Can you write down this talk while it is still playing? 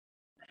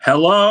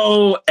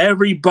Hello,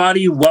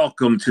 everybody.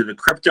 Welcome to the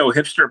Crypto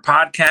Hipster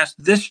Podcast.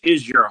 This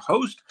is your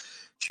host,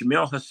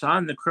 Jamil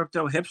Hassan, the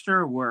Crypto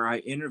Hipster, where I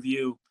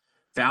interview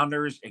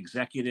founders,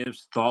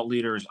 executives, thought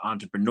leaders,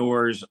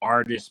 entrepreneurs,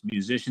 artists,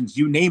 musicians,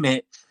 you name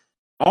it,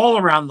 all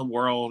around the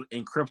world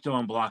in crypto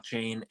and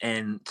blockchain.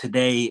 And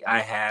today I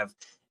have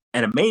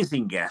an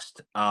amazing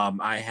guest.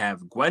 I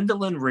have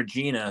Gwendolyn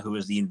Regina, who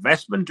is the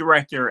investment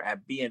director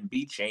at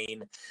BNB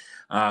Chain.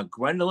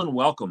 Gwendolyn,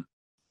 welcome.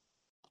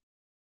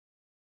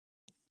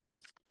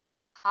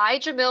 Hi,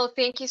 Jamil.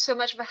 Thank you so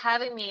much for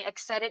having me.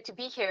 Excited to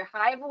be here.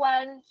 Hi,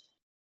 everyone.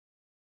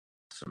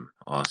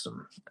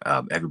 Awesome.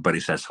 Everybody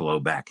says hello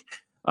back.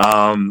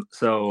 Let's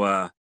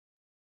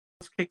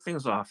kick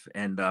things off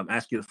and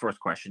ask you the first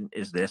question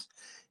is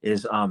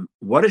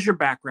what is your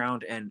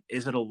background, and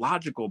is it a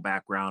logical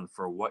background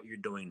for what you're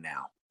doing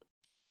now?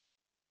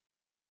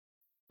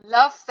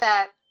 Love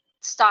that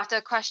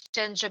starter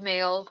question,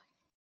 Jamil.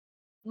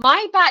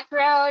 My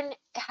background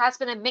has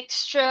been a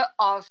mixture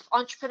of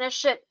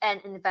entrepreneurship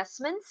and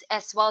investments,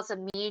 as well as a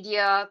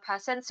media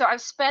person. So I've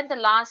spent the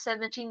last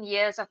 17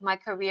 years of my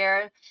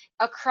career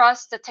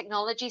across the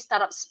technology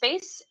startup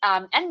space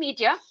and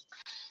media.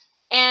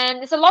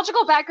 And it's a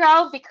logical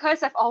background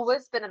because I've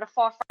always been at the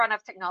forefront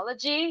of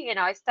technology.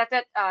 I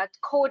started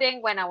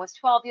coding when I was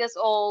 12 years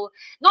old.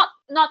 Not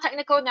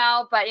technical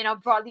now, but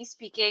broadly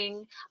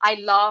speaking, I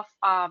love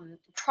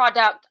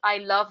product. I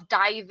love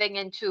diving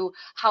into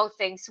how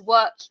things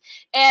work.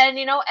 And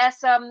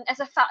as an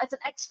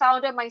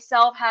ex-founder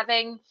myself,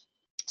 having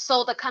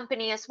sold the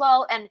company as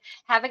well and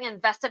having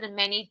invested in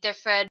many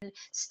different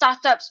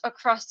startups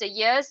across the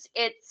years,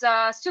 it's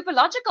super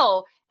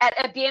logical at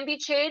a BNB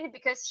chain,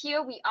 because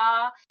here we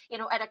are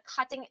at a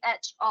cutting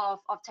edge of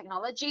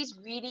technologies,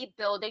 really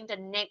building the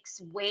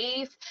next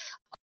wave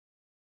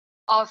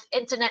of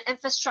internet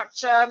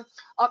infrastructure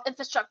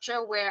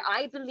where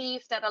I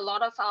believe that a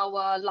lot of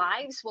our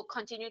lives will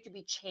continue to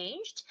be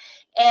changed.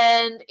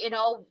 And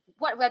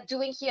what we're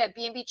doing here at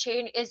BNB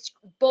Chain is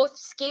both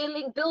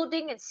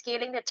building and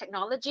scaling the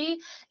technology,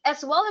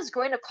 as well as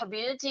growing a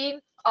community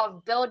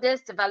of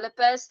builders,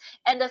 developers.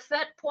 And the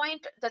third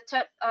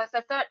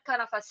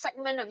kind of a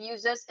segment of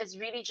users is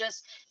really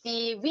just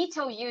the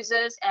retail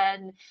users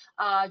and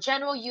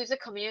general user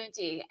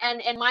community.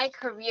 And in my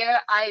career,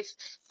 I've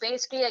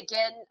basically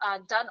again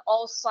done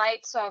all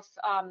sides of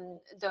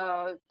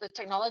the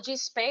technology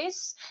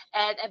space,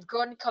 and I've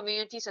grown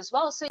communities as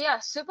well. So yeah,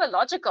 super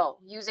logical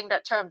using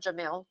that term,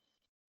 Jamil.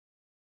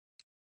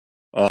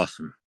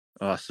 Awesome.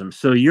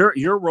 So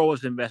your role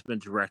as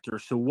investment director.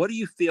 So what do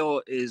you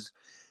feel is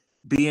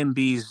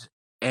BNB's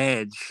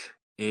edge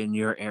in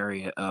your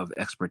area of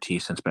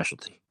expertise and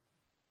specialty?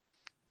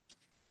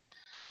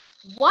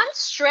 One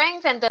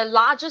strength, and the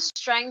largest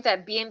strength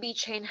that BNB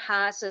Chain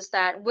has, is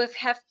that we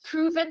have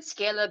proven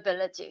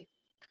scalability.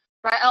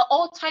 Right, our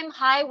all-time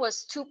high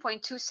was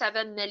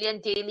 2.27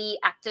 million daily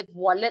active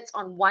wallets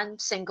on one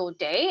single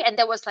day, and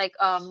that was like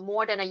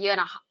more than a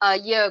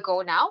year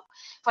ago now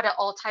for the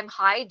all-time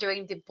high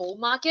during the bull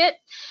market.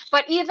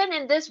 But even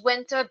in this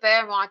winter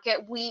bear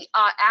market, we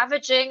are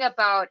averaging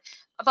about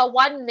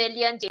 1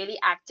 million daily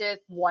active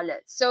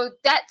wallets. So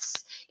that's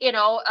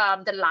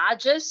the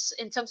largest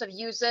in terms of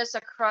users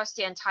across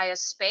the entire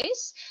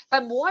space.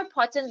 But more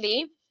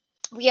importantly,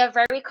 we are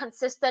very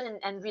consistent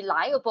and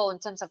reliable in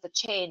terms of the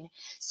chain.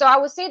 So I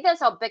would say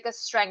that's our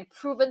biggest strength,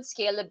 proven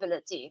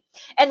scalability.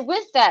 And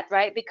with that,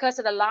 right, because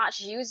of the large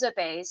user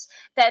base,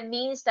 that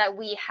means that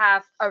we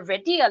have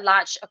already a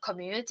large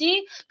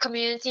community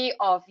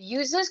of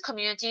users,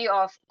 community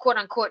of quote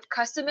unquote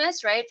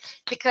customers, right?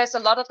 Because a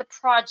lot of the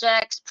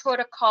projects,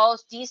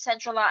 protocols,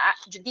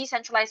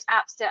 decentralized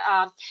apps that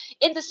are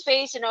in the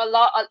space,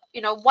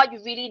 what you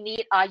really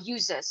need are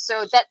users.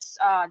 So that's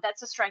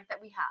a strength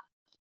that we have.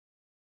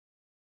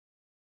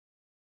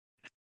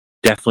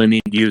 Definitely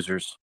need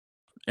users.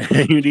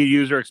 You need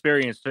user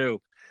experience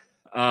too.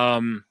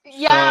 Actually,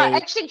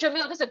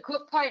 Jamil, that's a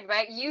good point,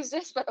 right?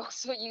 Users, but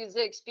also user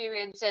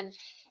experience. And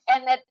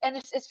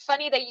it's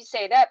funny that you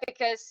say that,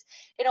 because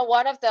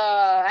one of the,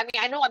 I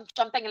mean, I know I'm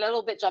jumping a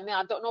little bit, Jamil.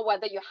 I don't know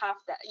whether you have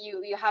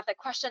that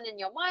question in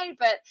your mind,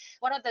 but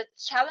one of the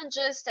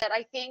challenges that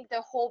I think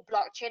the whole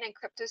blockchain and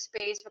crypto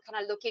space we're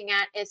kind of looking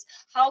at is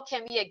how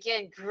can we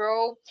again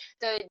grow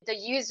the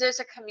users,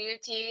 a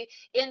community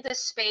in the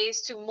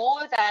space to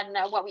more than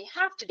what we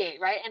have today,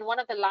 right? And one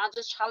of the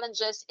largest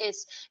challenges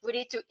is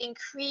really to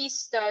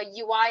increase the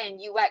UI and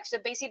UX, so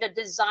basically the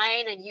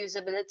design and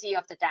usability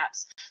of the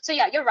dApps. So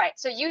yeah, you're right.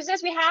 So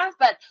users we have,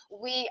 but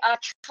we are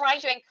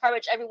trying to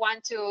encourage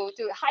everyone to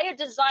hire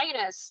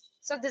designers.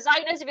 So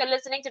designers, if you're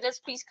listening to this,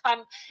 please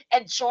come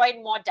and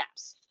join more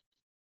dApps.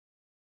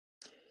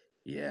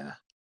 Yeah.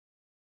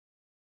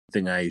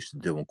 Thing I used to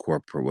do in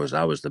corporate was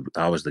I was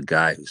the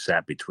guy who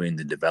sat between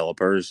the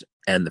developers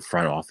and the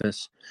front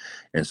office,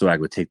 and so I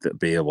would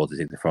be able to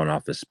take the front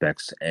office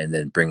specs and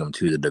then bring them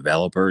to the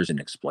developers and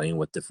explain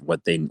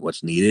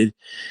what's needed.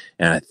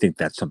 And I think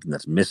that's something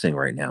that's missing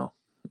right now.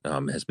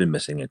 Has been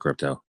missing in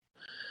crypto.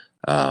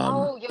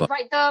 Oh, you're But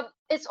right.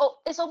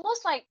 It's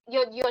almost like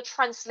you're a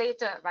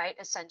translator, right?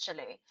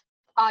 Essentially.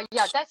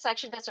 Yeah, that's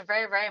a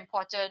very, very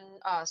important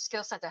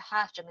skill set to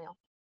have, Jamil.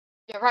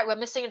 You're right. We're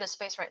missing in the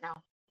space right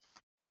now.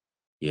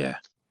 yeah.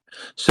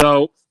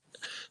 So,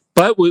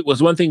 but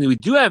was one thing that we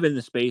do have in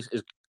the space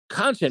is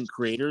content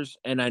creators,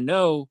 and I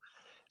know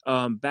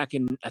back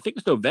in I think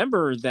it's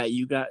November that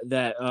you got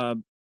that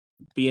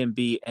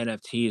BNB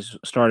NFTs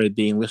started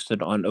being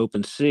listed on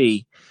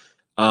OpenSea,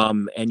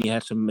 and you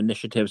had some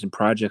initiatives and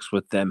projects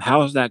with them.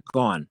 How has that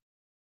gone?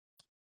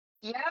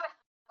 Yeah,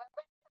 we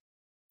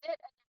did an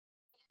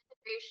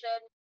integration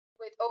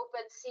with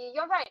OpenSea.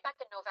 You're right, back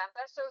in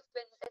November. So it's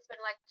been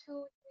like 2,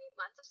 3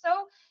 months or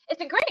so. It's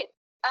been great.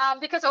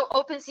 Because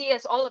OpenSea,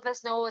 as all of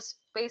us know, is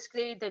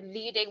basically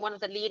one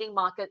of the leading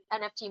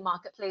NFT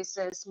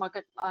marketplaces,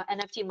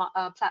 NFT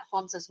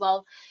platforms as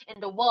well in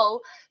the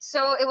world.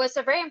 So it was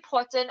a very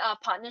important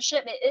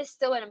partnership. It is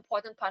still an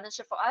important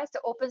partnership for us.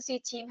 The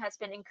OpenSea team has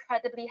been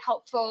incredibly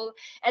helpful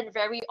and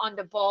very on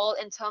the ball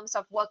in terms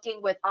of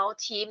working with our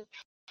team,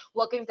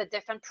 working with the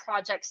different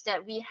projects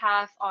that we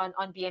have on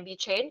BNB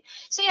chain.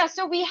 So yeah,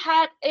 so we've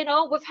had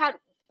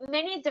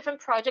many different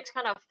projects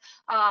kind of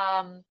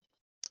um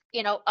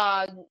you know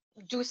uh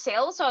do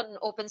sales on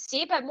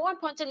OpenSea, but more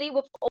importantly,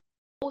 we've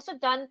also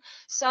done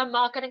some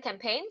marketing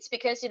campaigns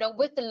because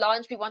with the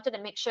launch we wanted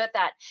to make sure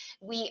that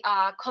we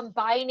are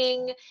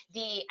combining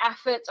the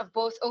efforts of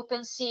both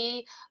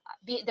OpenSea,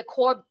 the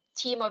core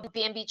team of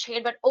BNB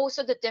chain, but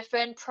also the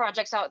different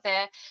projects out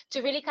there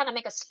to really kind of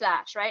make a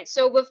splash, right?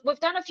 So we've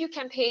done a few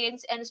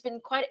campaigns and it's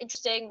been quite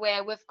interesting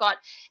where we've got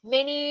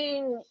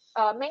many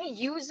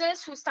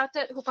users who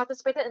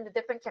participated in the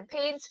different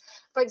campaigns.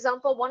 For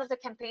example, one of the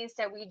campaigns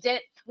that we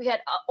did, we had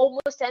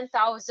almost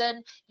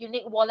 10,000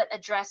 unique wallet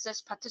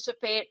addresses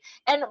participate,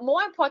 and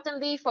more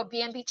importantly for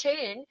BNB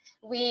chain,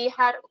 we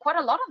had quite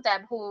a lot of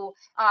them who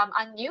are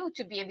new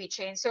to BNB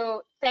chain.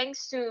 So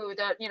thanks to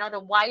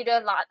the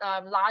wider,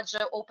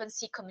 larger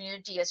OpenSea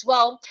community as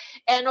well,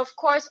 and of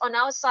course on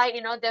our side,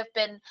 there've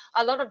been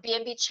a lot of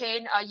BNB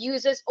chain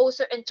users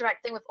also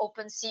interacting with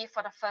OpenSea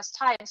for the first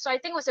time. So I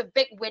think it was a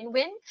big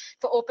win-win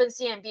for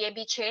OpenSea and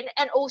BNB chain,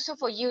 and also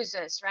for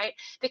users, right?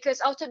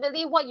 Because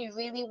ultimately, what you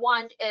really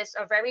want is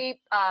a very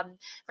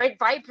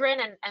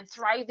vibrant and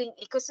thriving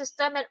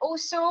ecosystem, and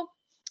also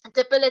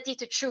the ability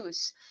to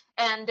choose,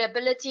 and the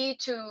ability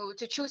to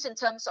choose in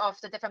terms of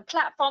the different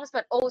platforms,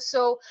 but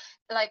also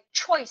like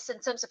choice in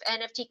terms of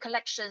NFT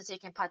collections you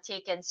can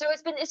partake in. So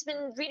it's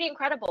been really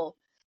incredible.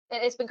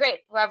 It's been great.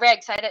 We're very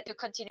excited to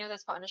continue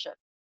this partnership.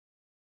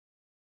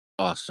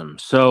 Awesome.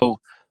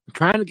 So I'm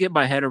trying to get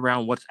my head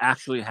around what's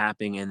actually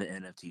happening in the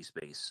NFT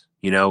space.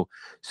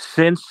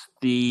 Since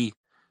the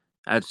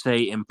I'd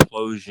say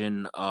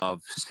implosion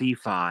of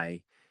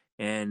CeFi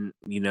and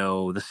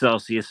the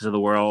Celsius of the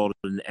world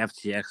and the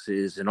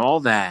FTXs and all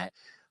that.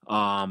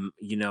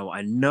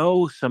 I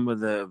know some of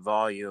the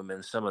volume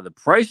and some of the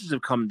prices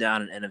have come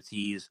down in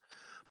NFTs,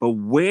 but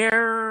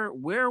where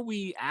are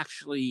we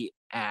actually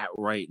at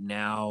right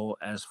now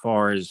as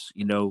far as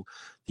the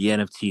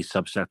NFT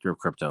subsector of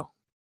crypto?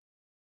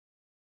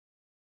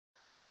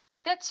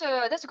 That's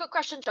a good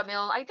question,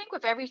 Jamil. I think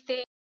with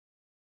everything,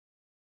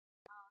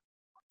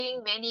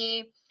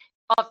 many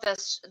of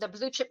the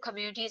blue chip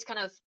communities kind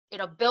of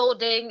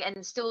building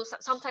and still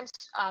sometimes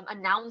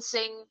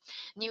announcing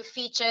new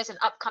features and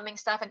upcoming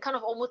stuff, and kind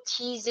of almost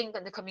teasing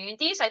the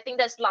communities. I think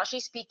that's largely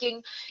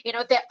speaking,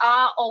 there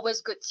are always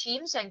good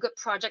teams and good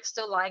projects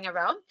still lying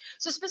around.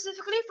 So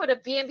specifically for the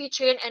BNB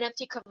chain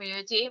NFT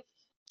community,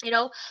 you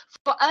know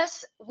for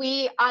us,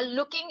 we are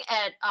looking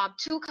at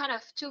two kind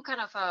of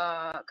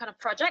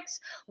projects.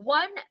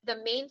 One, the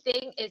main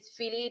thing is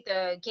really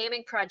the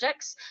gaming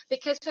projects,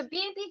 because for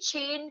BNB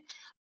chain,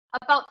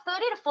 about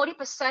 30 to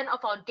 40%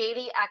 of our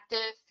daily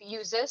active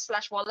users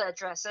slash wallet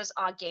addresses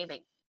are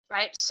gaming,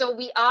 right? So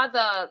we are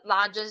the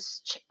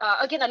largest,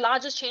 again, the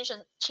largest chain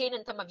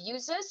in terms of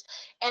users,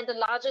 and the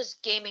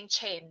largest gaming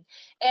chain.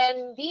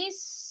 And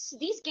these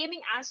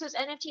gaming assets,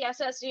 NFT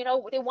assets, they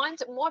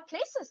want more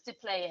places to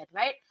play it,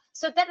 right?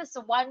 So that is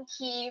the one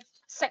key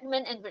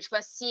segment in which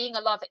we're seeing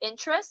a lot of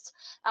interest.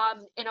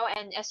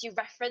 And as you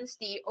referenced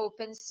the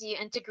OpenSea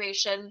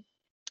integration,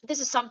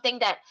 this is something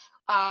that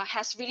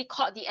has really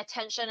caught the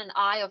attention and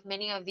eye of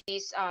many of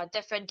these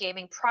different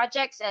gaming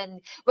projects, and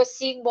we're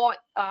seeing more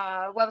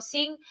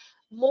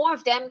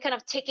of them kind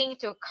of taking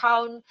into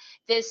account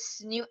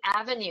this new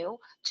avenue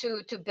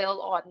to build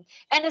on.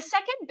 And the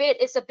second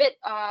bit is a bit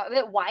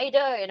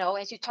wider,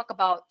 as you talk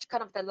about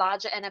kind of the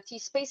larger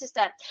NFT spaces,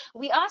 that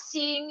we are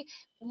seeing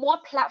more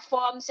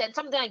platforms, and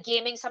some of them are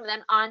gaming, some of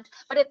them aren't,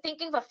 but they're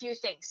thinking of a few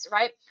things,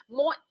 right?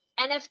 More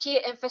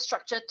NFT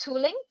infrastructure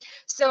tooling.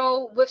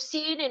 So we've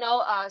seen,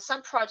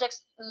 some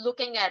projects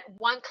looking at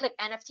one-click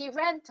NFT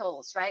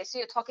rentals, right? So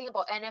you're talking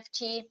about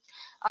NFT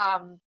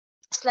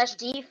slash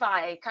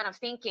DeFi kind of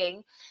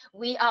thinking.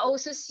 We are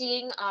also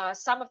seeing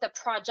some of the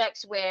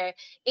projects where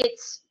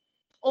it's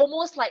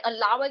almost like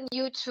allowing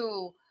you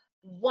to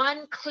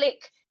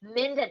one-click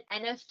mint an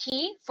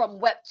NFT from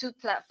Web2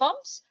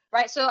 platforms,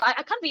 right? So I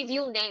can't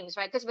reveal names,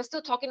 right? Because we're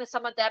still talking to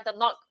some of them. They're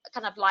not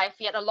kind of live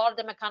yet. A lot of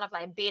them are kind of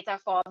like beta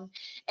form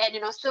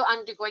and, still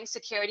undergoing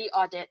security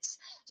audits.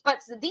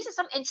 But these are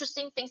some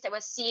interesting things that we're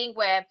seeing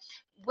where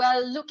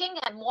we're looking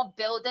at more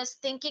builders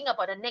thinking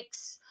about the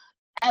next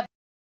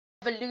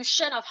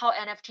evolution of how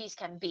NFTs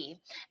can be.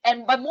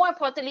 But more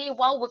importantly,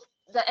 while with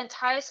the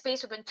entire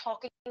space, we've been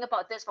talking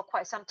about this for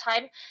quite some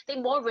time. I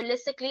think more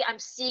realistically, I'm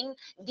seeing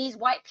these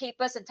white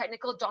papers and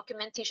technical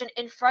documentation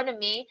in front of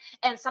me,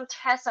 and some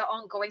tests are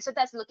ongoing. So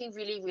that's looking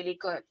really, really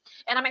good.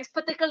 And I'm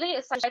particularly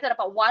excited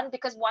about one,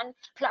 because one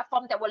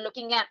platform that we're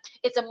looking at,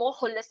 it's a more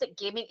holistic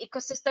gaming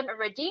ecosystem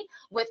already,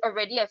 with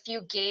already a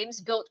few games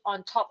built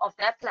on top of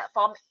that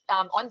platform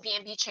on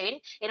BNB chain,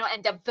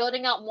 and they're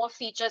building out more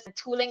features and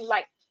tooling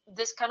like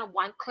this kind of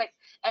one-click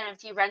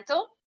NFT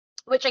rental,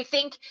 which I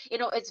think,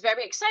 it's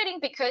very exciting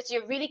because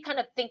you're really kind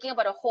of thinking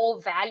about a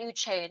whole value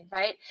chain,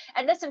 right?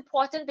 And that's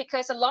important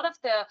because a lot of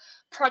the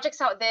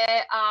projects out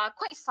there are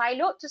quite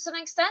siloed to some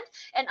extent.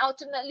 And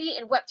ultimately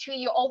in Web3,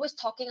 you're always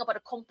talking about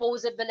a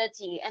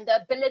composability and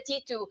the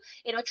ability to,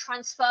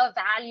 transfer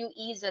value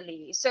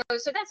easily. So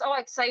that's all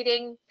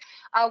exciting.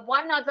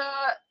 One other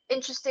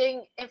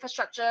interesting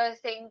infrastructure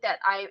thing that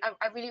I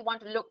really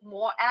want to look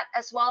more at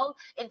as well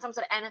in terms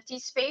of the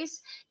NFT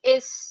space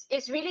is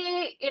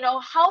really,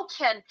 how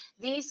can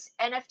these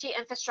NFT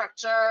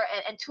infrastructure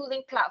and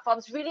tooling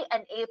platforms really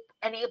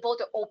enable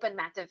the open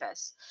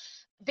metaverse?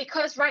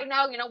 Because right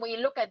now, when you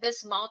look at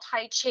this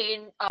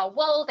multi-chain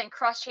world and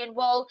cross-chain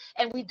world,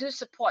 and we do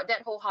support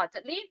that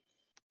wholeheartedly,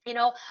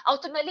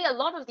 ultimately a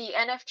lot of the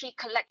NFT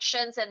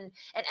collections and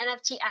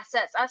NFT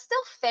assets are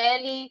still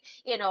fairly,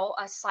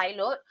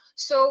 siloed.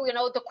 So,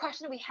 the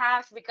question we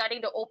have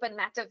regarding the open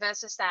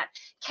metaverse is that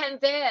can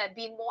there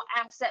be more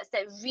assets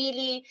that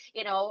really,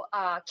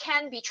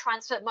 can be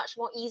transferred much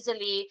more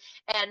easily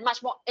and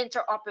much more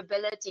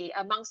interoperability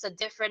amongst the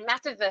different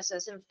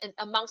metaverses and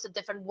amongst the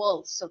different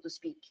worlds, so to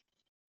speak.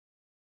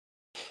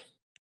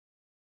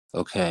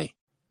 Okay.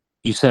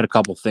 You said a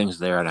couple things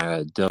there, and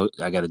I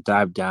got to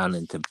dive down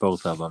into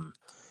both of them.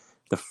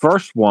 The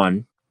first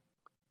one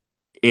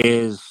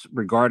is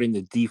regarding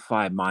the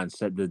DeFi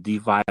mindset, the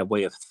DeFi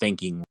way of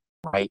thinking,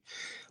 right?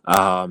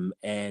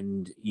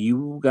 And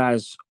you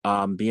guys,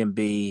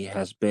 BNB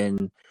has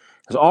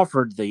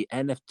offered the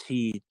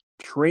NFT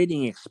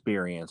trading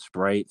experience,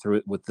 right? Through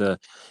it with the,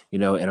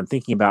 and I'm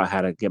thinking about how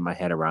to get my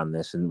head around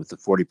this, and with the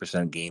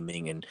 40%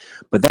 gaming,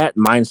 but that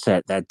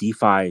mindset, that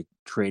DeFi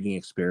trading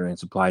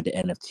experience applied to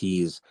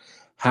NFTs,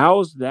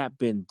 how's that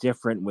been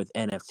different with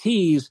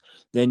NFTs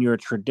than your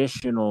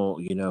traditional,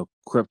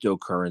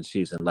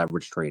 cryptocurrencies and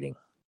leverage trading?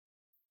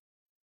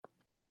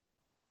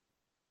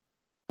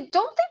 I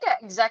don't think they're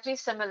exactly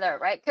similar,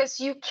 right? Because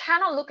you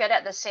cannot look at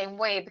it the same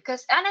way,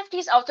 because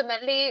NFTs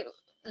ultimately,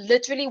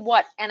 literally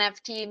what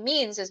NFT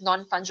means is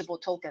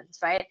non-fungible tokens,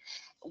 right?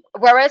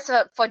 Whereas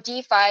for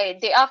DeFi,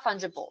 they are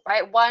fungible,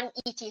 right? One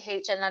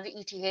ETH, another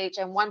ETH,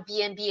 and one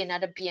BNB,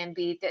 another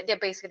BNB. They're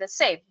basically the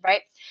same,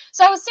 right?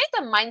 So I would say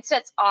the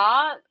mindsets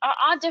are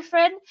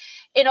different,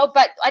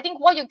 but I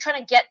think what you're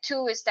trying to get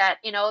to is that,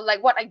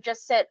 like what I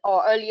just said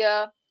or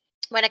earlier,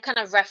 when I kind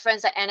of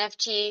reference the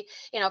NFT,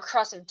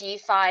 cross of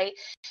DeFi,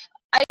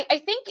 I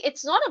think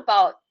it's not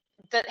about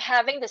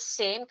having the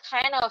same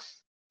kind of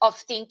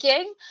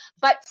thinking,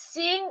 but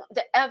seeing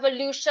the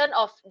evolution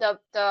of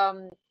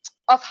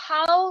of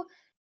how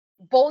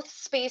both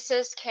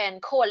spaces can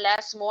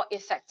coalesce more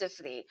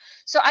effectively.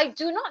 So I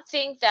do not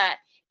think that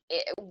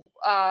it,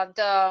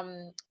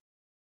 the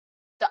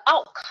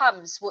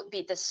outcomes would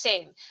be the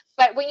same.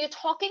 But when you're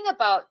talking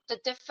about the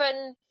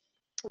different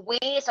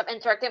ways of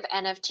interacting with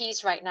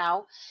NFTs right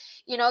now,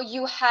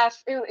 you have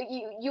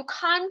you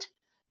can't,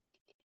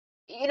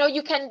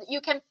 you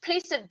can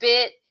place a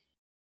bit,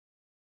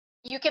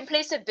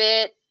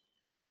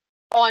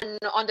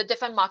 on the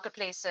different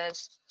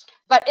marketplaces,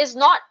 but it's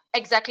not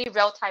exactly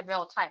real time,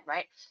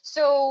 right?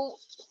 So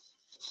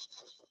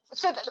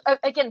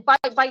again, by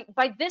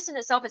this in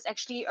itself is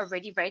actually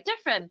already very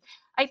different.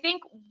 I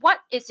think what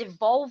is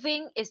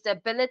evolving is the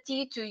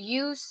ability to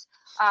use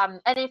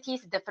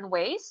NFTs in different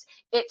ways.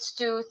 It's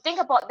to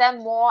think about them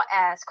more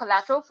as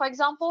collateral, for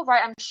example,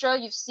 right? I'm sure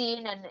you've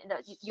seen, and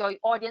your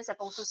audience have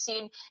also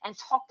seen and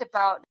talked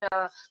about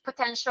the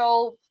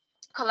potential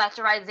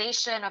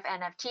collateralization of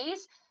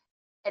NFTs.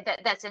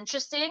 That's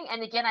interesting.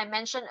 And again, I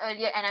mentioned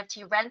earlier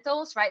NFT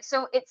rentals, right?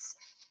 So it's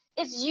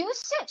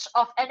usage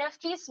of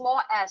NFTs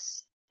more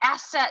as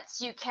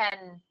assets you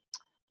can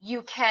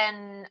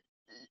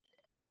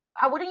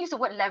I wouldn't use the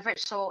word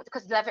leverage, so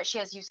because leverage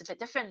here is used a bit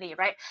differently,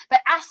 right? But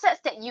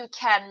assets that you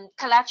can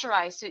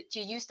collateralize, to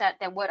use that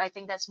word, I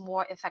think that's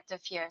more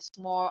effective here. It's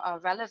more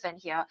relevant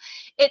here.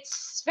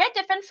 It's very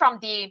different from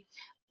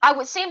I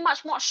would say,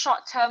 much more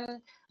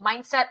short-term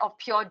mindset of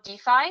pure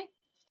DeFi.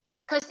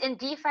 Because in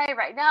DeFi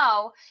right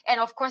now, and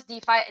of course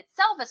DeFi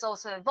itself is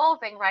also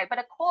evolving, right? But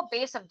the core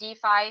base of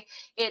DeFi,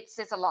 it's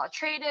a lot of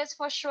traders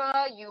for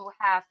sure. You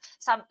have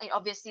some,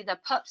 obviously, the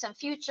perps and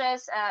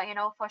futures,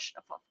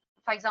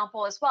 for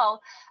example, as well.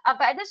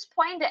 But at this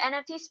point, the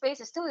NFT space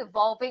is still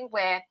evolving,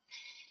 where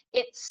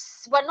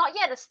we're not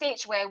yet at a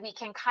stage where we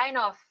can kind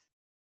of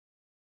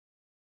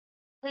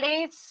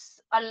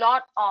place a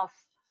lot of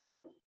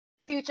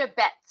future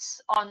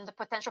bets on the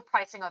potential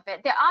pricing of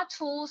it. There are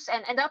tools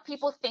and there are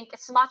people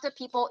smarter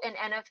people in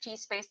NFT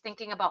space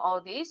thinking about all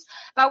these.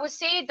 But I would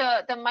say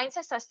the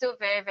mindsets are still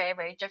very, very,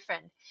 very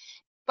different.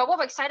 But what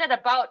we're excited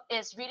about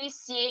is really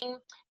seeing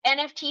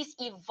NFTs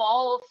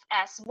evolve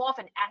as more of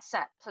an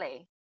asset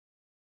play.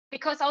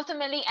 Because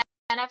ultimately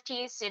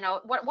NFTs,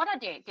 what are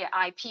they? They're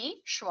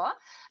IP, sure,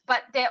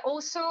 but they're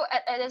also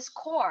at its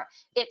core,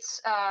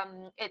 it's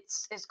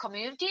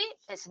community,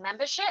 it's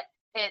membership,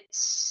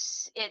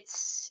 it's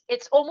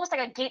almost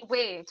like a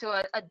gateway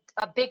to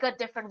a bigger,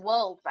 different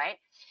world, right?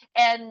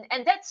 And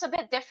that's a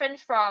bit different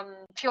from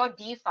the pure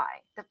DeFi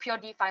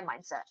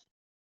mindset.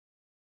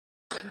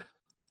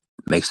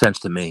 Makes sense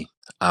to me.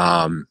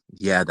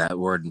 Yeah, that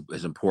word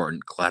is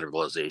important.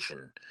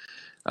 Collateralization.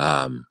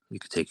 You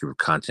could take your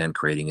content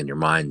creating in your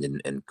mind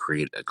and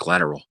create a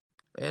collateral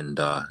and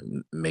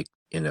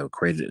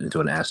create it into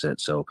an asset.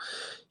 So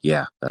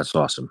yeah, that's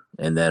awesome.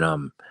 And then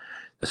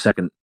the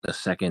second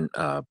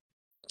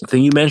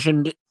thing you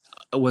mentioned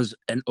was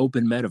an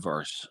open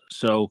metaverse.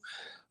 So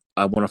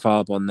I want to follow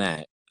up on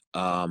that.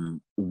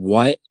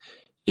 What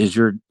is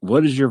your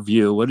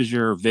view? What is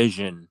your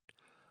vision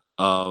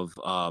of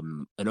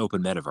an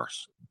open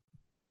metaverse?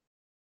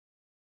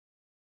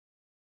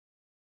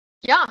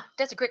 Yeah,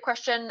 that's a great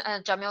question,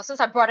 Jamil, since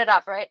I brought it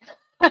up, right?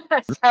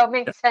 So it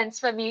makes sense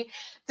for me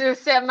to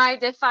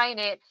semi-define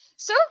it.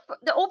 So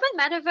the open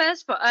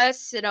metaverse for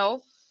us,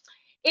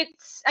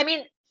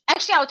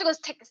 actually, I'll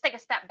just take a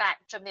step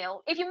back,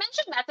 Jamil. If you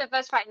mention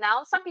metaverse right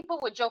now, some people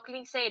would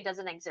jokingly say it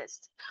doesn't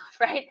exist,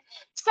 right?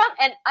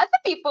 And other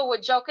people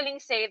would jokingly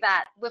say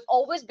that we've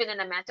always been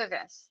in a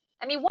metaverse.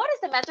 I mean, what is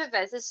the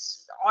metaverse?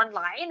 It's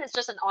online. It's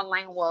just an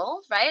online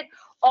world, right?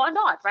 Or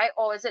not, right?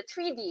 Or is it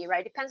 3D,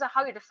 right? Depends on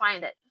how you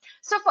define it.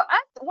 So for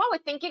us, what we're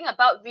thinking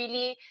about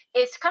really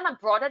is kind of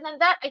broader than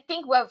that. I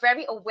think we're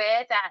very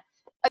aware that,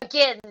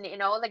 again,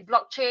 like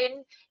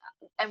blockchain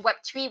and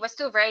Web3 was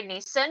still very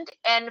nascent.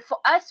 And for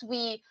us,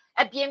 we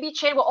at BNB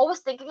Chain, we're always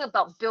thinking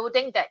about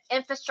building that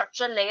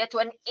infrastructure layer to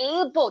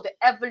enable the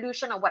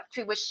evolution of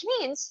Web3, which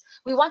means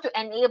we want to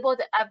enable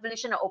the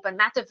evolution of open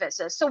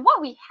metaverses. So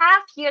what we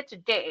have here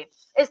today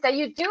is that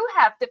you do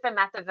have different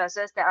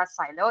metaverses that are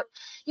siloed.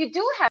 You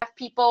do have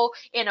people,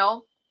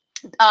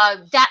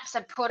 dApps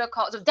and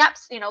protocols of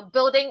dApps,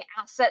 building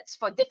assets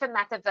for different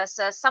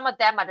metaverses. Some of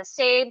them are the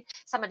same,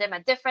 some of them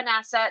are different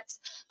assets.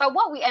 But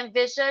what we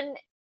envision,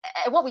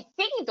 what we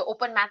think the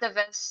open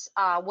metaverse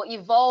will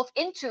evolve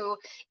into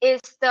is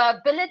the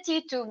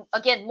ability to,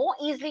 again, more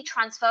easily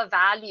transfer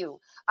value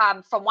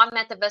from one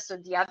metaverse to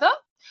the other,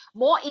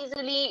 more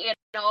easily,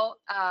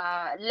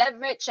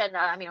 leverage and,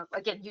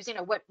 again, using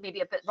a word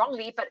maybe a bit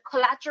wrongly, but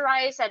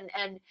collateralize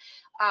and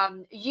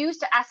use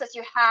the assets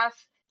you have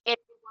in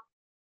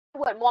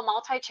more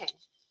multi-chain.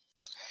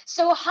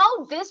 So how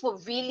will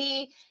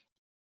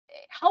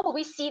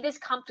we see this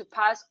come to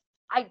pass?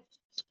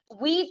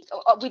 We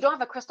don't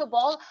have a crystal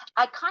ball.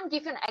 I can't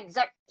give you an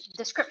exact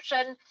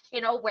description,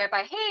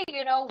 whereby, hey,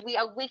 we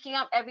are waking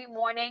up every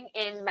morning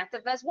in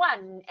Metaverse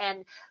 1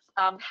 and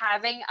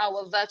having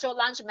our virtual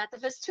lunch in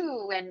Metaverse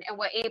 2, and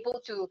we're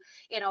able to,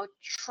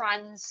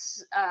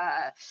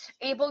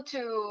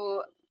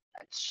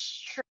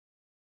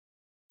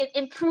 it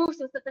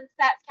improves in certain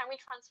stats. Can we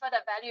transfer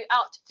that value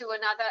out to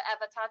another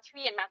avatar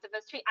 3 and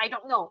Metaverse 3? I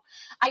don't know.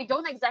 I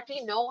don't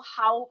exactly know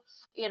how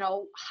it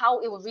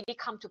will really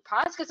come to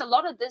pass, because a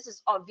lot of this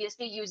is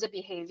obviously user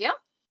behavior,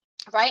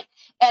 right?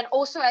 And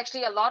also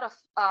actually a lot of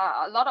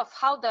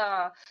how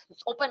the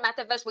open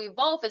metaverse will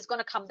evolve is going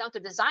to come down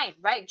to design,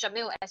 right,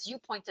 Jamil, as you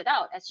pointed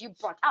out, as you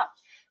brought up,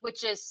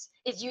 which is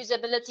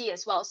usability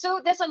as well. So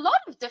there's a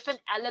lot of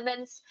different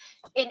elements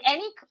in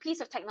any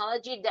piece of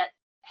technology that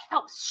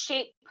help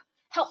shape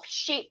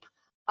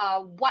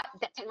what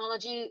that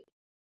technology,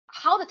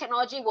 how the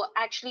technology will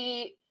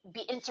actually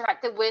be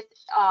interacted with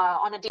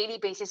on a daily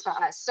basis for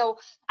us. So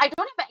I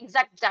don't have an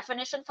exact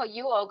definition for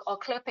you or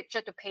clear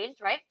picture to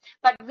paint, right?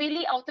 But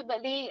really,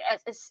 ultimately,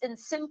 it's in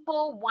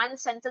simple one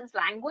sentence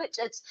language.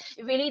 It's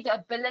really the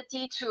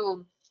ability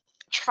to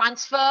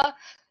transfer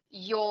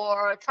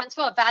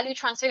of value,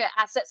 transfer your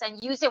assets,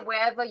 and use it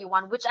wherever you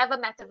want, whichever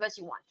metaverse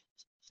you want.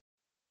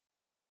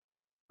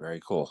 Very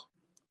cool.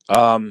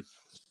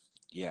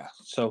 Yeah.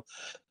 So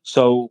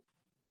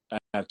I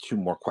have two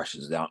more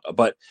questions now,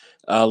 but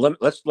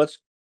let's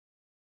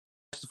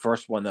the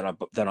first one, then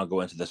I'll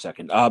go into the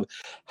second.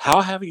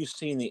 How have you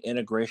seen the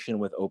integration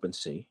with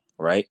OpenSea,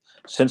 right,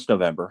 since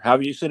November? How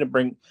have you seen it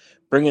bring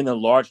in a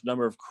large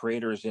number of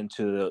creators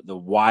into the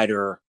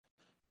wider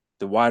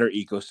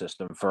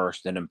ecosystem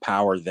first and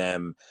empower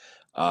them?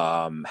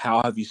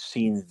 How have you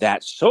seen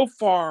that so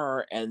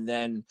far? And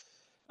then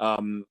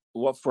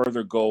what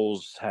further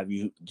goals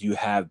do you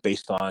have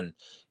based on,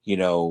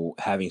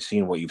 having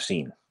seen what you've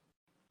seen?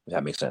 If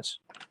that makes sense.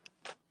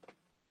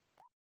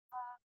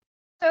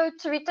 So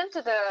to return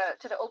to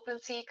the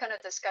OpenSea kind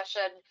of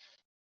discussion,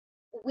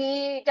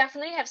 we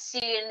definitely have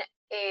seen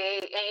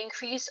an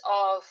increase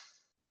of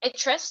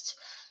interest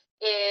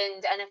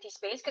in the NFT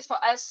space, because for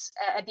us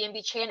at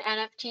BNB Chain,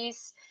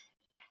 NFTs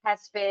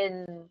has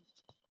been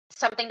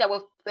something that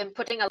we've been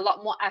putting a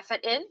lot more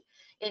effort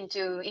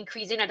into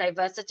increasing the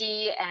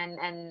diversity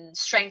and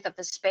strength of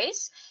the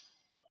space.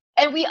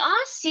 And we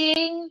are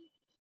seeing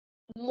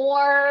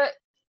more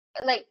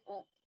like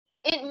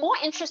more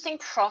interesting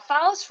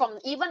profiles from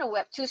even a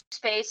Web2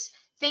 space,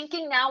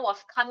 thinking now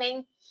of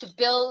coming to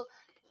build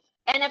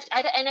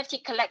either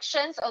NFT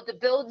collections or to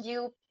build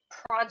new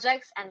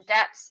projects and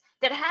dApps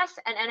that has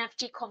an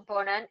NFT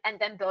component and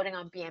then building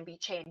on BNB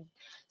chain.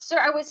 So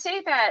I would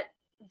say that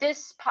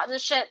this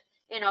partnership,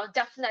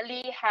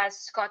 definitely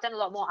has gotten a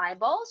lot more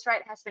eyeballs,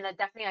 right? Has been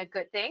definitely a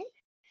good thing.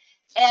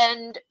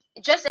 And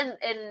just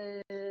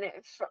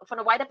from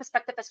a wider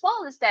perspective as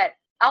well, is that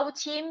our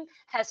team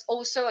has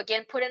also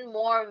again put in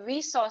more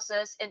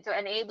resources into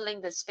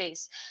enabling this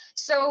space.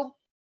 So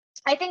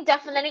I think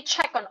definitely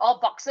check on all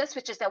boxes,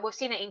 which is that we've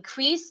seen an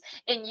increase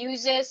in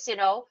users,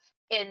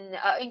 in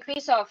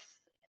increase of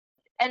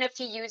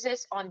NFT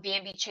users on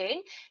BNB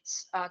chain,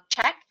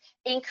 check.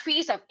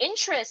 Increase of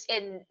interest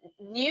in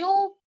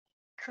new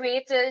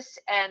creators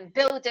and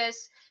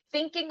builders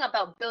thinking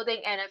about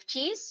building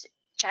NFTs,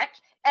 check.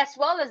 As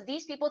well as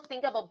these people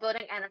think about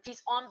building NFTs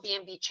on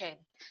BNB chain.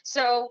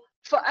 So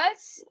for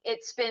us,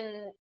 it's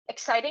been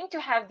exciting to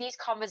have these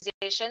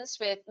conversations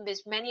with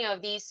many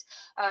of these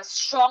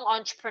strong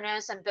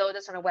entrepreneurs and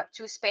builders on the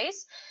Web2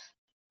 space.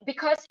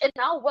 Because in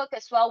our work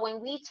as well,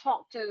 when we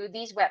talk to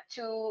these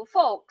Web2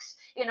 folks,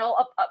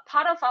 a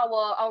part of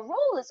our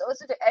role is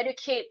also to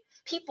educate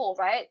people,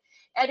 right?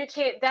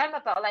 Educate them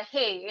about like,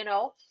 hey,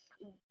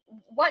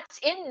 what's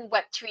in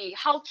Web3?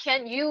 How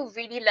can you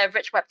really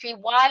leverage Web3?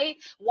 Why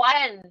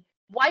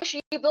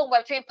should you build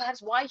Web3, and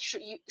perhaps why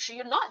should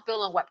you not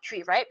build on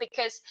Web3, right?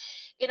 Because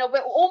we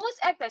almost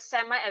act as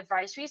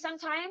semi-advisory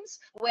sometimes,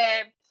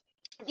 where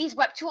these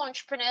Web2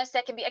 entrepreneurs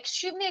that can be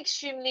extremely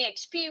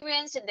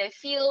experienced in their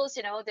fields,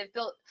 they've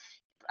built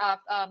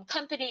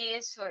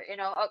companies for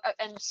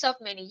and serve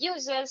many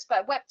users,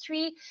 but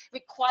Web3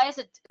 requires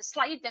a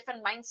slightly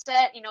different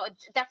mindset,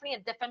 definitely a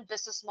different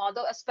business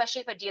model,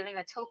 especially for dealing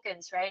with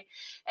tokens, right?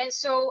 And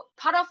so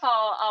part of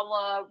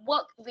our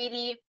work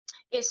really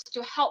is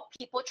to help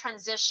people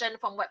transition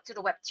from Web2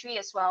 to Web3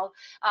 as well,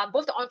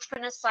 both the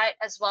entrepreneur side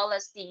as well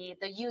as the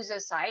user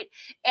side.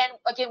 And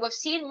again, we've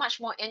seen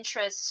much more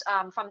interest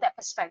from that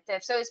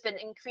perspective, so it's been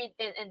increased,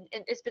 and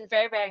it's been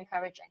very, very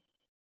encouraging.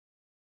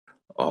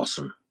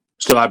 Awesome.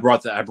 So I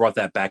brought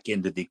that back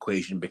into the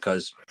equation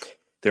because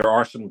there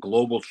are some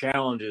global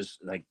challenges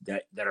like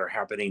that are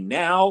happening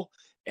now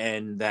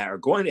and that are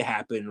going to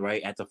happen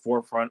right at the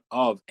forefront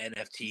of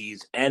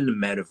NFTs and the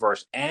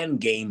metaverse and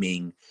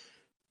gaming,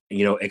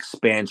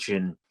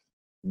 expansion.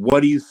 What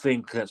do you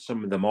think that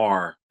some of them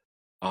are,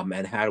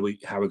 and how are we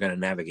going to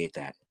navigate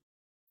that?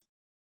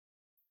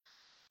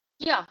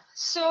 Yeah.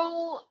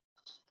 So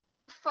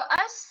for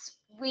us,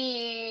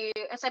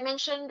 as I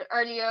mentioned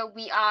earlier,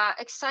 we are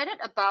excited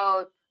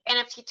about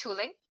NFT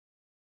tooling.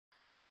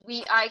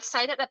 We are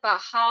excited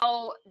about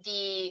how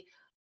the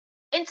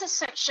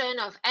intersection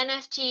of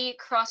NFT,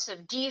 cross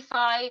of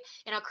DeFi,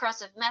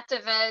 cross of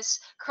Metaverse,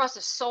 cross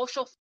of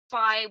social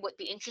fi would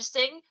be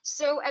interesting.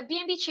 So at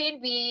BNB Chain,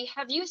 we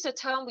have used a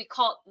term we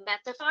call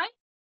MetaFi.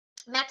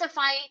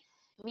 MetaFi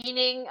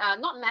meaning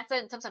not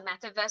meta in terms of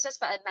metaverses,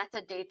 but a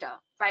metadata,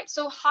 right?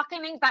 So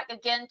harkening back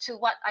again to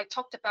what I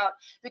talked about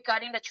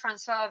regarding the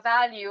transfer of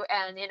value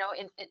and,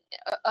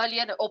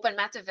 earlier the open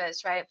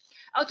metaverse, right?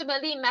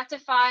 Ultimately,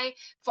 MetaFi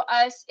for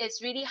us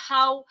is really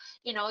how,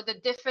 the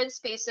different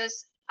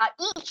spaces are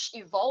each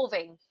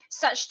evolving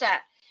such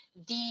that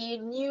the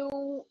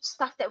new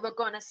stuff that we're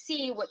going to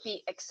see would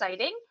be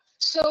exciting.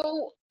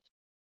 So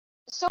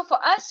for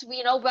us,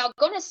 we're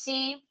going to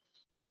see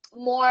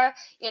more,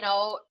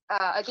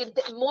 again,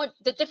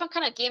 the different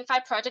kind of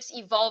GameFi projects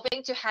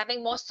evolving to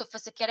having more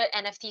sophisticated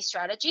NFT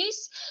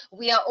strategies.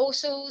 We are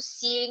also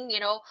seeing,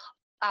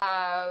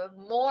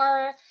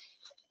 more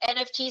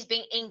NFTs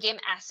being in-game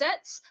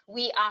assets.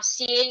 We are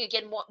seeing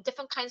again more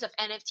different kinds of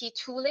NFT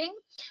tooling,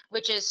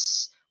 which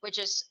is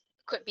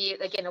could be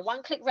again a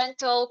one-click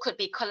rental, could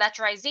be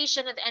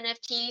collateralization of the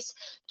NFTs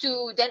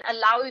to then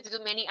allow you to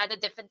do many other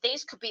different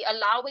things. Could be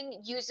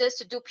allowing users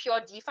to do pure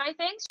DeFi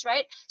things,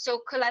 right?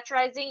 So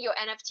collateralizing your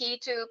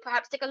NFT to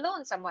perhaps take a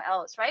loan somewhere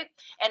else, right?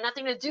 And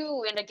nothing to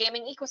do in the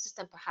gaming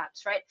ecosystem,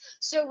 perhaps, right?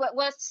 So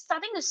we're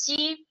starting to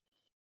see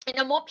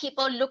more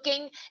people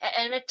looking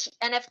at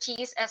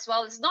NFTs as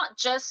well. It's not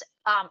just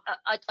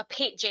a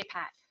paid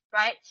JPEG,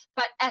 right?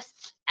 But as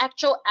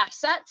actual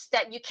assets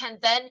that you can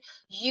then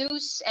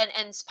use and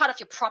it's part of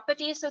your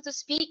property, so to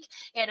speak,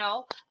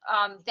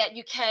 that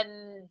you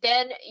can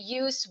then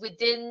use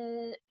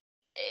within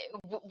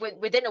a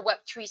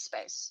Web3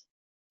 space.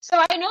 So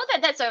I know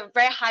that that's a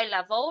very high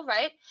level,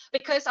 right?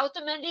 Because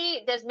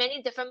ultimately there's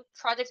many different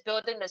projects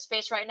building the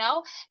space right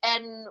now,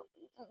 and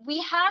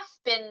we have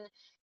been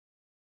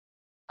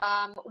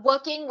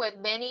working with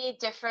many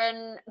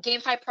different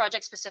GameFi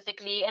projects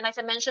specifically. And as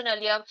I mentioned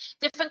earlier,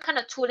 different kind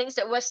of toolings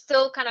that we're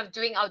still kind of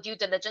doing our due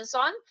diligence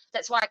on.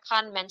 That's why I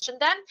can't mention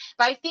them.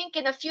 But I think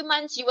in a few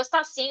months, you will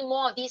start seeing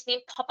more of these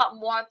names pop up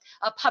more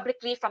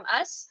publicly from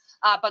us,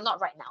 but not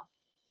right now.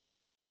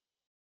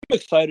 I'm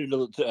excited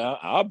to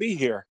I'll be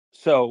here.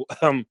 So,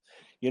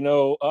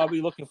 I'll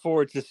be looking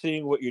forward to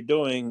seeing what you're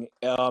doing.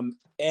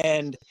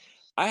 And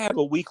I have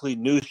a weekly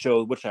news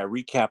show which I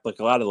recap like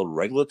a lot of the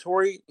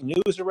regulatory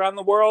news around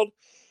the world.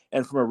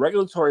 And from a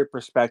regulatory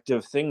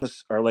perspective,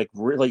 things are like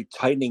really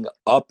tightening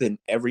up in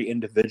every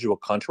individual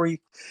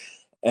country.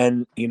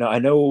 And I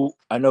know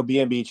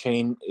BNB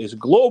chain is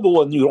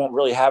global and you don't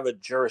really have a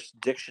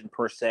jurisdiction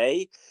per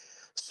se.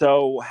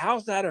 So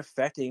how's that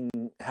affecting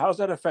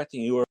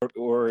you,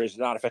 or is it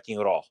not affecting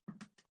you at all?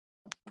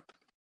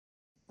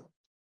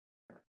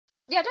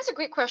 Yeah, that's a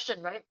great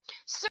question, right?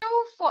 So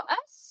for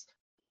us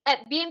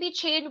at BNB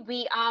Chain,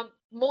 we are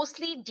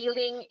mostly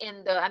dealing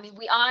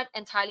we are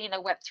entirely in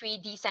a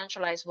Web3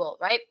 decentralized world,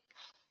 right?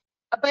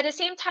 But at the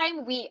same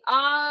time, we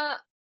are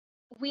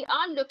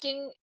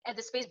looking at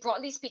the space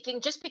broadly speaking,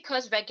 just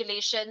because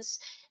regulations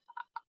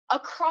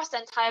across the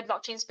entire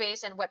blockchain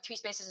space and Web3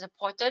 space is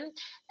important.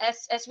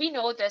 As we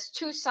know, there's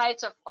two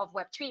sides of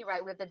Web3,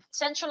 right? With the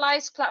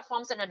centralized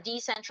platforms and the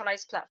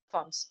decentralized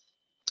platforms.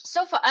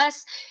 So for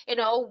us,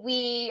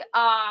 we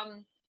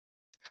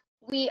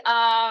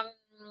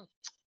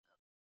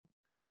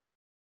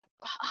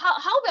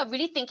how we're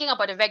really thinking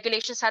about the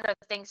regulation side of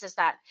things is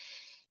that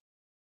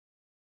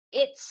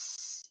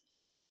it's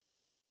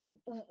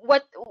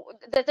what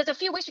there's a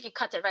few ways we can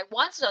cut it, right?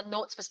 One's the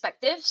nodes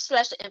perspective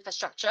slash the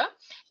infrastructure.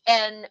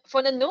 And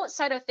for the node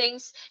side of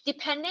things,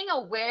 depending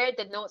on where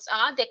the nodes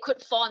are, they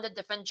could fall under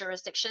different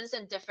jurisdictions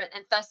and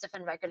thus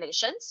different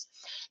regulations.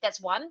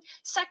 That's one.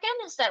 Second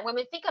is that when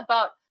we think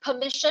about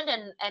permission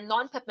and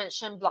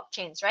non-permission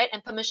blockchains, right?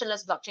 And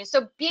permissionless blockchains.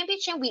 So BNB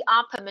chain, we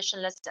are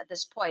permissionless at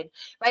this point,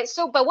 right?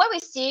 So but what we're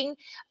seeing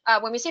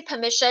when we say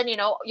permission,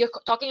 you're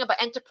talking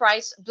about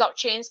enterprise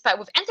blockchains, but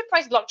with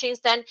enterprise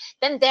blockchains, then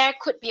there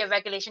could be a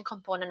regulation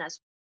component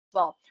as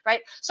well, right?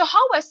 So how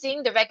we're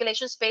seeing the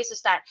regulation space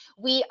is that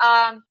we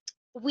are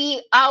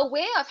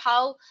aware of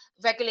how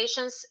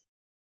regulations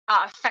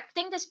are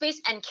affecting the space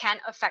and can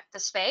affect the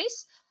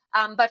space.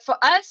 But for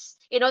us,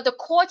 the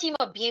core team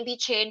of BNB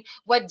Chain,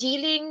 we're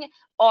dealing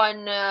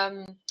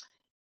we're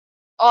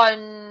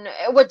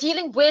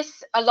dealing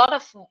with a lot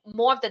of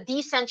more of the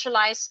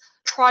decentralized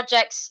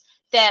projects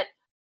that,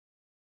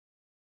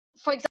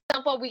 for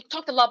example, we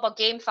talked a lot about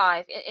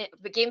GameFi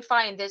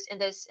in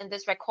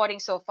this recording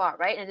so far,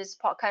 right? In this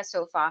podcast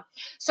so far.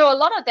 So a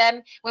lot of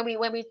them, when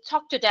we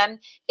talk to them,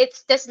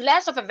 there's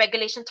less of a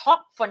regulation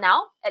talk for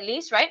now, at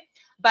least, right?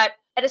 But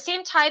at the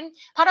same time,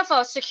 part of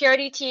our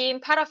security team,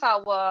 part of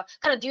our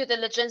kind of due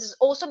diligence is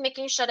also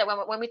making sure that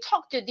when we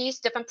talk to these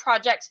different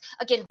projects,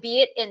 again,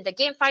 be it in the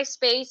GameFi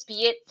space,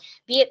 be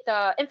it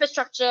the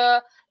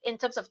infrastructure in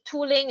terms of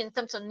tooling, in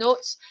terms of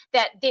nodes,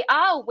 that they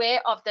are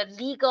aware of the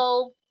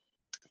legal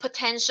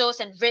potentials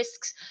and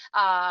risks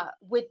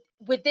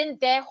within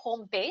their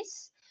home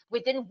base,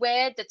 within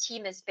where the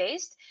team is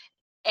based,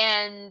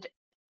 and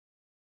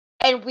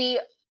we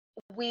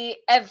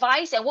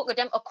advise and work with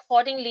them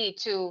accordingly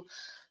to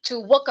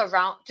work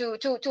around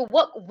to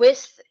work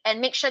with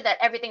and make sure that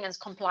everything is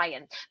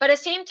compliant. But at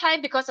the same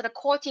time, because of the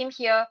core team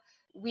here,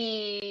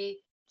 we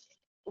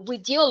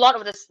deal a lot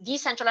with this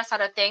decentralized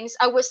side of things.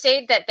 I would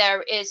say that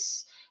there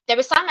is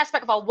some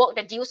aspect of our work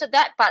that deals with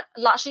that, but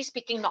largely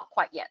speaking, not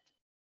quite yet.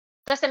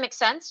 Does that make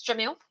sense,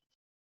 Jamil?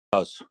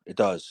 It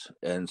does.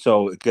 And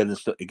so it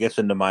gets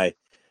into my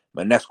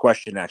next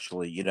question,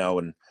 actually,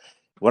 and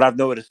what I've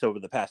noticed over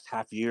the past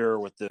half year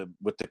with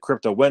the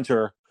crypto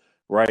winter,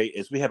 right,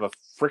 is we have a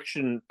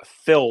friction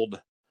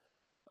filled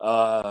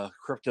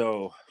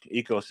crypto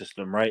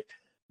ecosystem, right?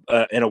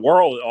 In a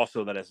world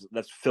also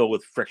that's filled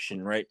with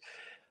friction, right?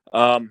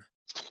 Um,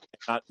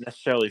 Not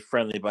necessarily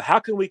friendly, but how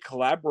can we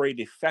collaborate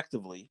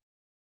effectively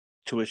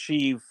to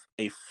achieve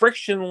a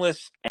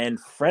frictionless and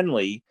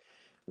friendly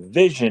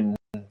vision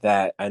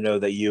that I know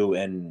that you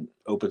and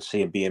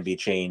OpenSea and BNB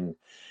Chain,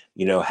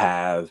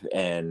 have,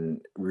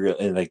 and real,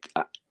 and like,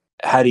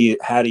 how do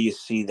you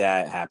see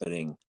that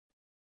happening,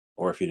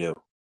 or if you do?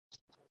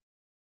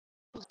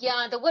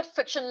 Yeah, the word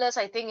frictionless,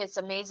 I think it's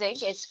amazing.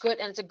 It's good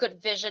and it's a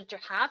good vision to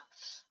have.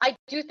 I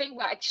do think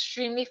we're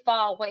extremely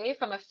far away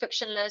from a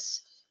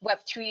frictionless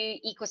Web3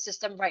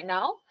 ecosystem right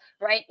now,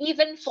 right?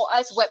 Even for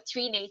us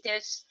Web3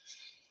 natives,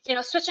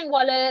 switching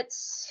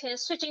wallets,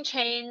 switching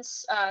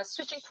chains,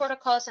 switching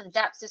protocols and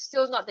dApps is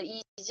still not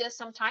the easiest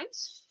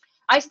sometimes.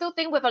 I still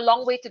think we have a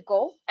long way to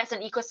go as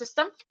an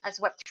ecosystem, as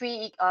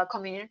Web3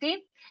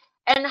 community.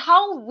 And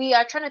how we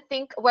are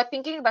we're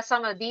thinking about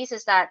some of these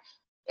is that,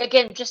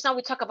 again, just now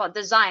we talk about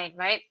design,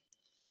 right?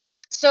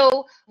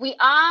 So we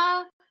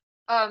are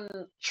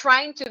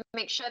trying to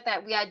make sure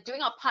that we are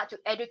doing our part to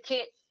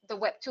educate the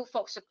Web2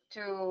 folks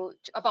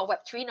about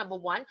Web3, number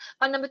one,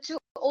 but number two,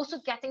 also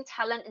getting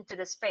talent into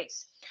the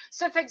space.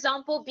 So for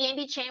example,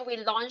 BNB Chain, we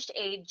launched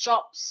a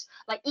jobs,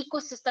 like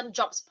ecosystem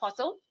jobs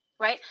portal,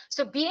 right?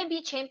 So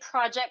BNB chain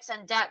projects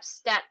and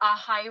dApps that are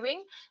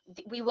hiring,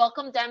 we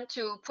welcome them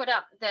to put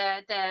up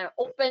the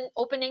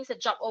openings, the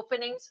job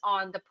openings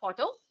on the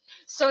portal,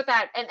 so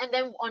that and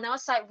then on our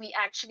side we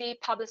actually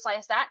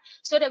publicize that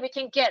so that we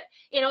can get,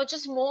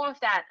 just more of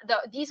that,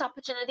 these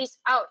opportunities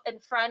out in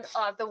front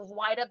of the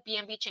wider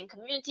BNB chain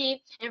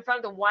community, in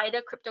front of the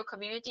wider crypto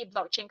community,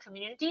 blockchain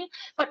community,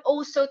 but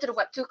also to the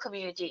Web2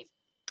 community.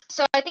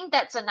 So I think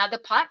that's another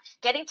part.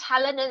 Getting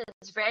talent in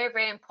is very,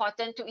 very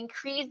important to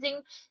increasing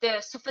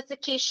the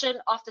sophistication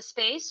of the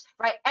space,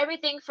 right?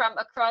 Everything from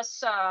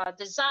across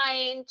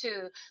design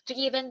to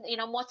even,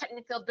 more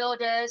technical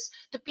builders,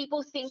 to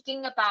people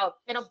thinking about,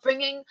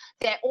 bringing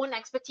their own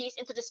expertise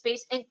into the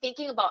space and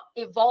thinking about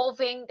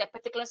evolving that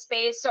particular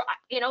space. So,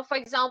 for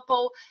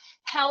example,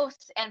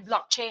 health and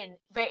blockchain,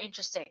 very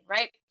interesting,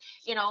 right?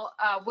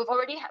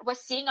 We're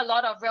seeing a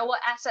lot of real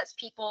world assets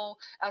people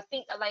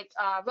think like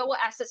real world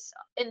assets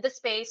in this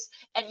space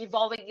and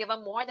evolving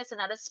even more. That's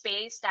another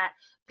space that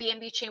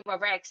BNB chain we're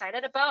very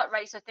excited about,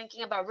 right? So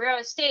thinking about real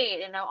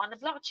estate, on the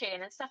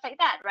blockchain and stuff like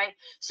that, right?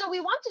 So we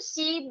want to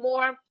see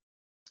more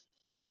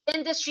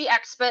industry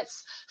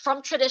experts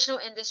from traditional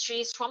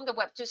industries, from the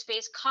Web2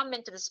 space, come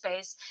into the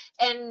space,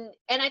 and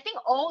I think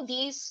all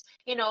these,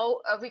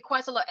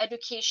 requires a lot of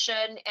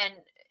education and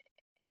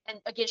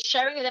again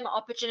sharing them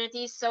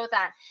opportunities so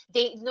that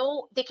they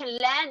know they can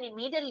land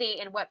immediately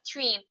in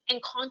Web3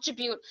 and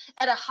contribute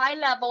at a high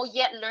level,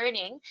 yet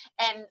learning,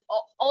 and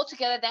all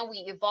together then we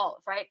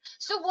evolve, right?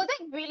 So will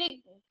that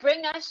really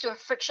bring us to a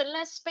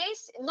frictionless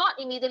space? Not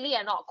immediately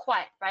and not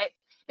quite, right?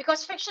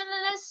 Because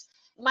frictionless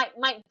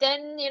might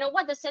then,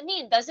 what does it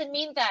mean? Does it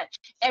mean that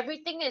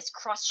everything is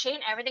cross-chain,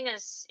 everything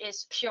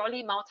is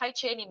purely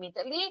multi-chain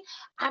immediately?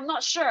 I'm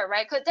not sure,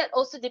 right? Because that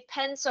also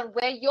depends on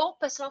where your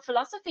personal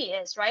philosophy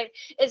is, right?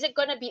 Is it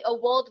going to be a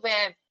world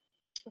where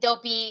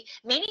there'll be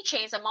many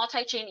chains, a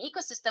multi-chain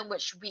ecosystem,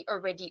 which we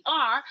already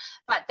are,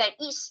 but that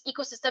each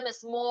ecosystem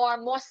is more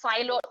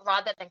siloed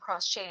rather than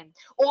cross-chain?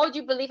 Or do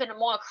you believe in a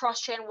more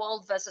cross-chain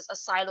world versus a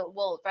siloed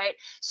world, right?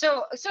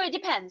 So it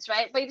depends,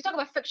 right? But if you talk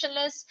about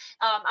frictionless,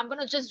 I'm going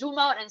to just zoom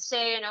out and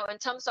say, in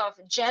terms of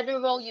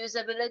general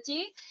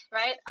usability,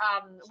 right?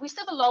 We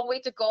still have a long way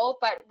to go,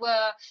 but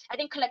I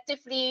think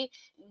collectively,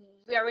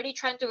 we're already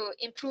trying to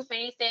improve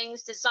many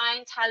things,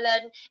 design,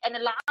 talent. And the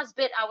last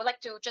bit I would like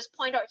to just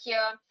point out here,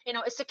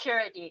 is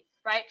security,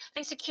 right? I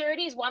think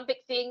security is one big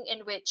thing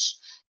in which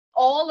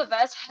all of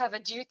us have a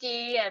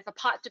duty and a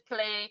part to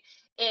play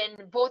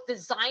in both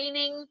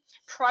designing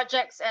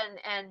projects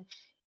and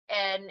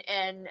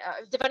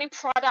developing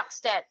products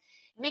that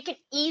make it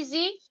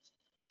easy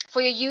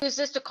for your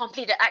users to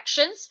complete the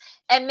actions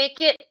and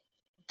make it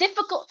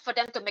difficult for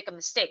them to make a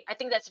mistake. I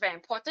think that's very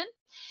important.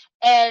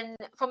 And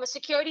from a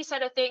security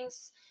side of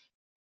things,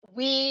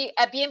 we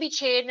at BNB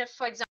Chain,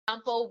 for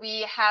example,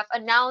 we have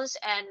announced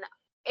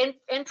and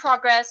in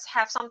progress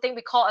have something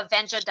we call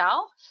Avenger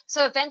DAO.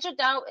 So Avenger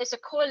DAO is a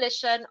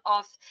coalition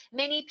of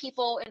many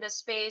people in the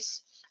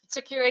space,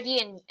 security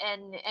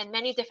and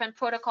many different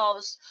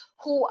protocols,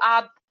 who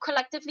are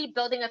collectively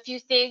building a few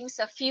things,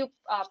 a few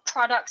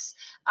products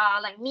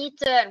like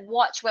Meter and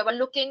Watch, where we're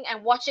looking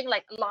and watching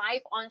like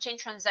live on-chain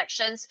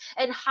transactions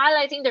and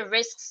highlighting the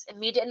risks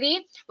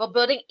immediately. We're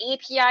building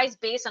APIs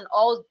based on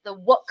all the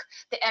work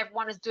that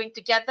everyone is doing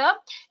together.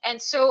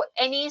 And so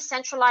any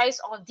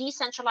centralized or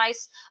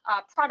decentralized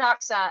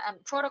products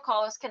and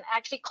protocols can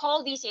actually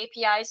call these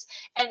APIs.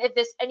 And if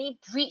there's any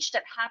breach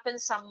that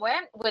happens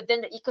somewhere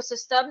within the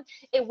ecosystem,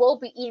 it will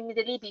be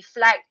immediately be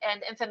flagged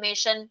and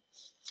information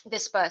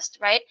dispersed,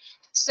 right?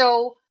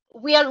 So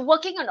we are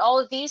working on all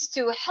of these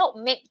to help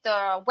make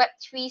the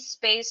Web3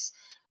 space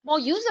more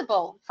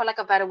usable, for lack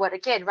of a better word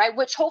again, right?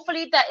 Which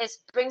hopefully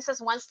brings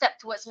us one step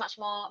towards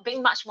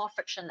being much more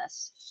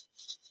frictionless.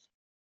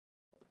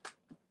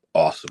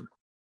 Awesome.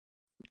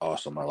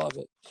 I love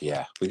it.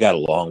 Yeah, we got a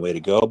long way to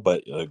go,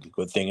 but the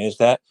good thing is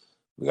that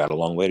we got a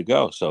long way to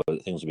go. So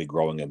things will be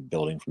growing and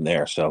building from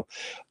there. So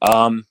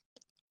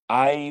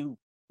I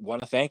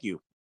want to thank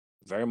you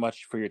very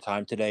much for your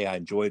time today. I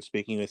enjoyed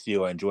speaking with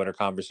you. I enjoyed our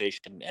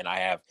conversation, and I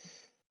have,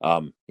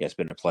 it's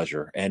been a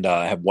pleasure. And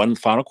I have one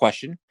final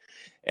question,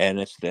 and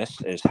it's this: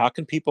 is how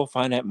can people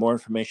find out more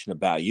information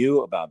about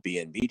you, about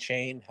BNB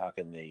Chain? How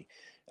can they,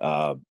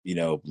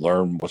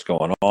 learn what's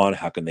going on?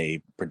 How can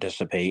they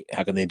participate?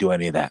 How can they do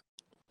any of that?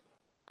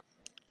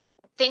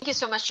 Thank you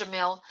so much,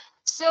 Jamil.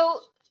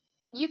 So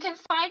you can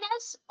find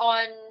us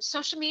on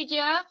social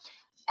media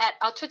at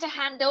our Twitter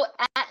handle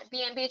at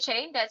BNB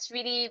Chain. That's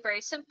really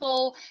very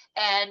simple.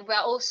 And we're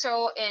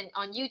also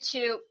on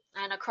YouTube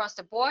and across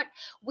the board.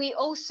 We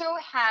also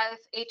have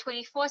a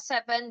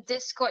 24/7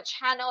 Discord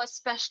channel,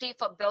 especially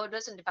for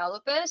builders and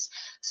developers.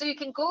 So you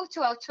can go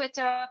to our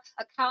Twitter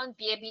account,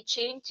 BNB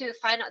Chain, to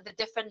find out the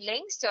different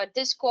links to our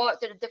Discord,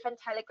 to the different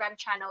Telegram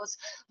channels.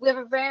 We have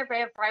a very,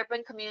 very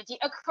vibrant community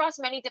across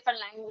many different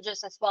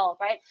languages as well,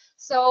 right?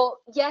 So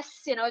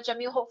yes,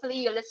 Jamil, hopefully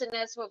your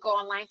listeners will go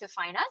online to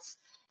find us.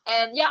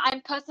 And yeah,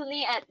 I'm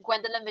personally at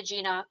Gwendolyn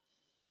Regina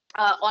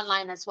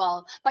online as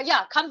well. But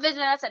yeah, come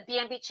visit us at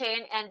BNB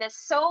Chain, and there's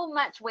so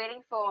much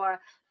waiting for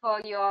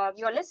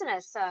your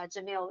listeners,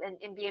 Jamil,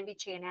 in BNB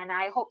chain, and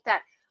I hope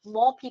that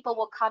more people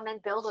will come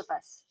and build with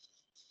us.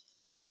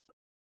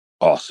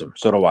 Awesome.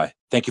 So do I.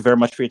 Thank you very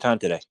much for your time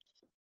today.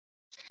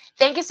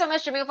 Thank you so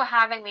much, Jamil, for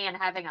having me and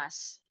having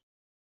us.